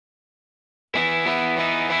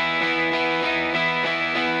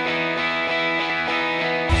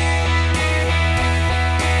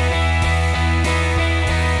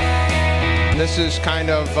this is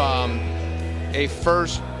kind of a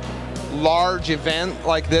first large event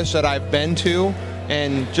like this that I've been to,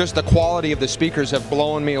 and just the quality of the speakers have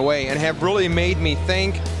blown me away and have really made me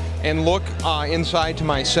think and look inside to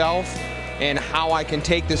myself and how I can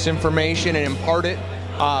take this information and impart it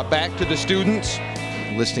back to the students.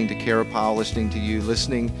 Listening to Kara Powell, listening to you,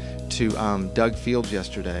 listening to Doug Fields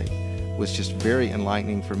yesterday was just very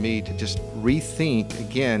enlightening for me to just rethink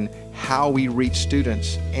again how we reach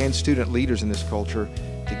students and student leaders in this culture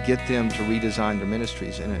to get them to redesign their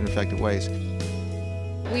ministries in effective ways.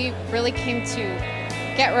 We really came to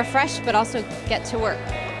get refreshed but also get to work.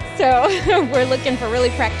 So we're looking for really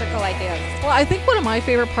practical ideas. Well, I think one of my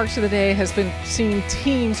favorite parts of the day has been seeing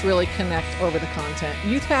teams really connect over the content.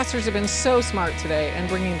 Youth pastors have been so smart today and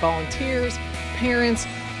bringing volunteers, parents,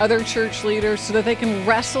 other church leaders so that they can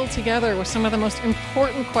wrestle together with some of the most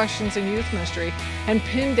important questions in youth ministry and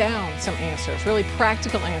pin down some answers, really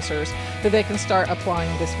practical answers that they can start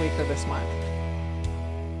applying this week or this month.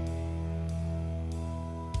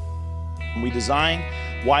 We designed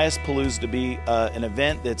YSpalooza to be an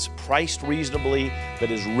event that's priced reasonably, that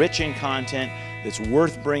is rich in content, that's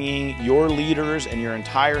worth bringing your leaders and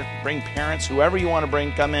bring parents, whoever you want to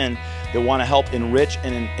bring, come in, that want to help enrich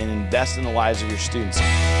and invest in the lives of your students.